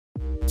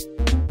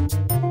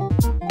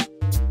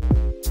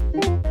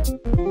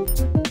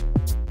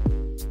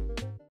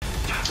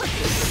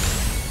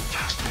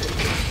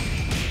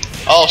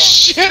Oh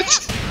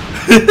shit!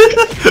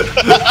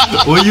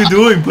 What are you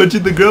doing?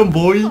 Punching the ground,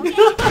 boy?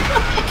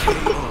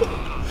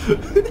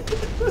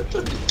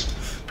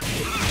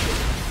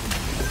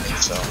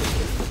 So.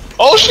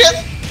 Oh shit!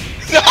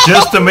 No!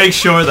 Just to make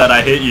sure that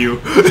I hit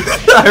you,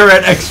 I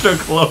ran extra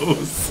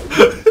close.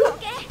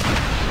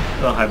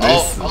 Oh, I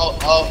missed. Oh.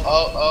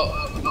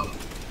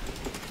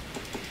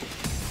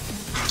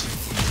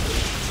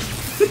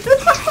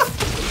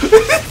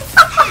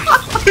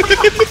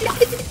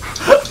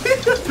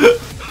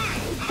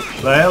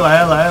 Lai.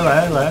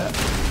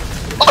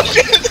 Oh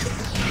shit!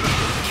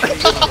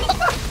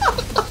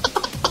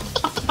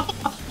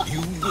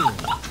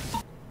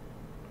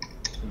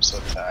 I'm so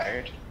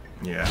tired.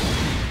 Yeah.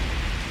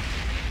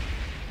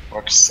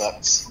 Work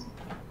sucks.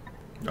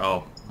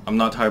 Oh, I'm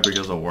not tired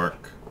because of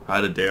work. I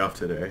had a day off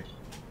today.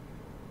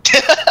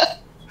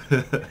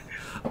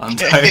 I'm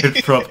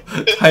tired from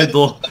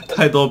title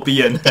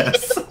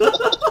BNS.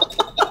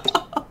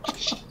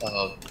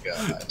 Oh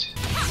god.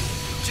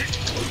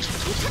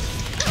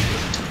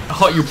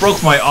 Oh, you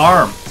broke my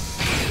arm.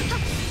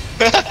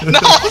 No,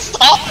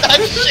 stop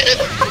that shit!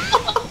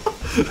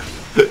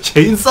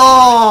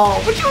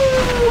 Chainsaw!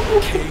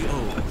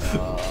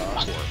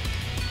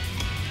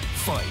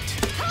 Fight.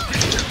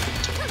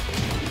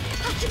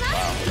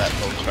 Wow, that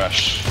low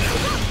crush.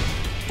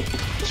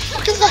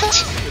 What is that?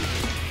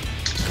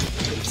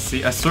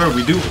 See, I swear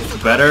we do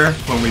better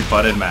when we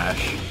button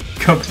mash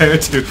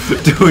compared to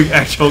doing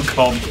actual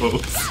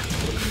combos.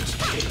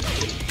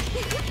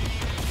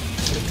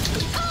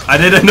 I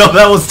didn't know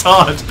that was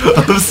taunt.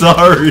 I'm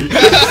sorry.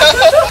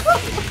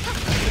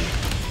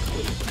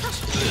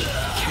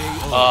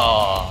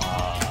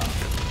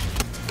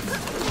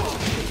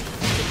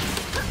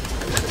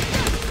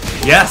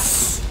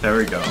 Yes! There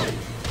we go.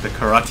 The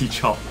karate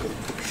chop.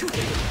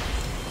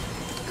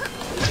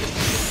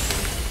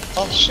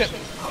 Oh shit.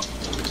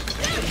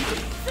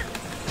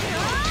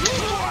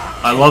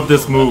 I love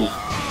this move.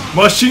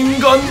 Machine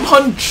gun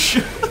punch!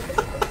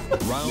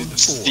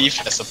 Steve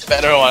has a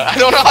better one. I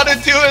don't know how to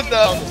do it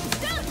though.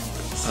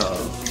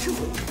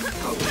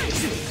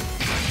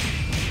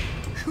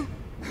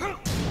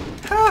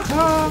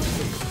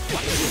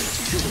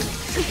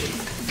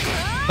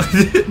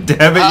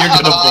 Damn it, you're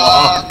gonna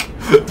block.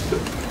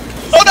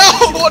 Oh no!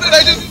 What did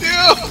I just do?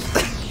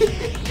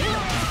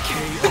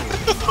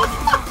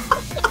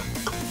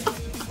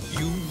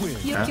 You win.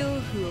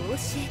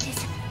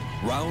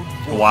 Round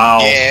one. Wow.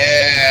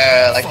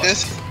 Yeah, like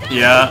this.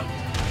 Yeah.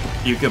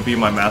 You could be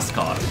my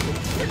mascot.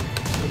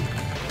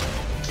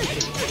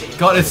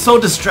 God, it's so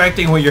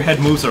distracting when your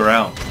head moves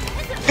around.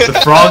 The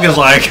frog is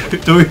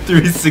like doing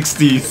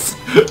 360s.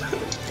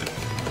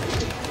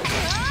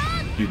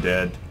 You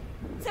dead.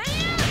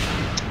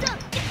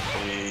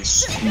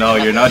 Please. No,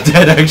 you're not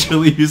dead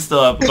actually. You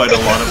still have quite a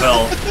lot of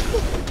health.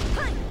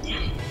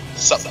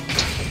 Something.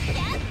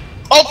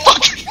 Oh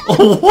fuck!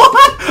 What?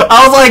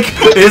 I was like,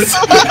 is...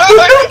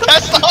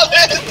 That's not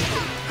it!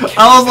 I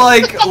was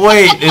like,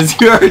 wait, is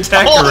your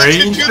attack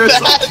ranged or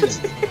something?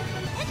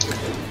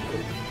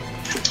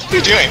 What are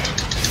you doing?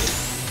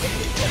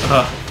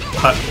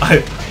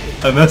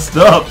 I messed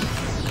up.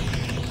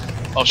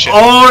 Oh shit.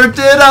 Or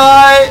did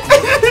I?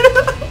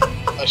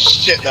 Oh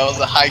shit, that was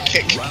a high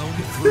kick. Round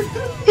three.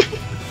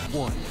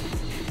 One.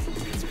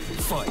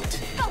 Fight.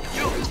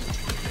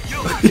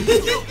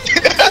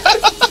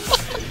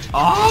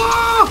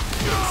 Ah!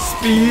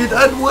 Speed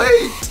and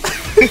weight!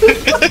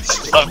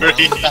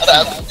 Sorry, not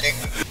happening.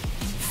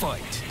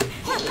 Fight.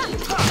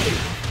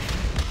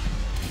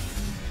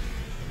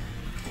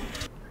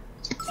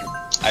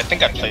 I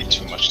think I played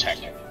too much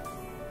Tekken.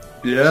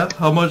 Yeah?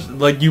 How much?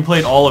 Like, you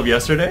played all of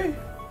yesterday?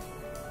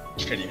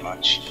 Pretty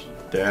much.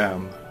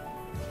 Damn.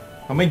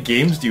 How many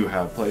games do you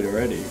have played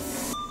already?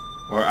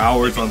 Or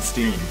hours on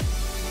Steam?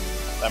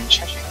 I'm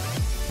checking.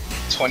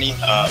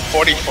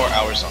 44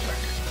 hours on there.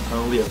 I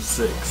only have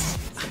 6.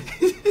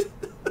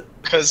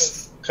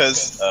 Cause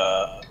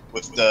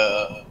with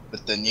the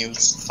new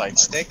side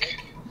stick,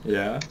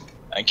 Yeah?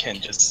 I can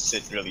just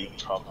sit really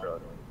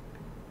proper,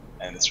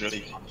 and it's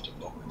really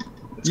comfortable.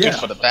 It's Yeah. good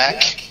for the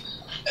back.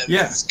 And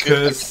Yeah, it's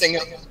good. 'cause- Everything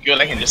else is good.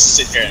 I can just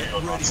sit here and go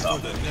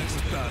non-stop.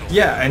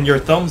 Yeah, and your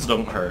thumbs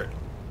don't hurt.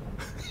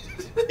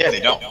 Yeah, they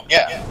don't.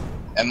 Yeah,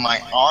 and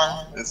my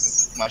arm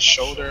is my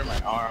shoulder, my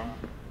arm.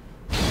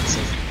 It's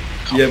so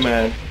Yeah,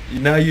 man.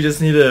 Now you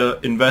just need to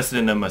invest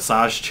in a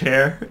massage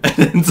chair, and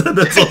then 真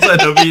的坐在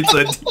那边一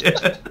整天。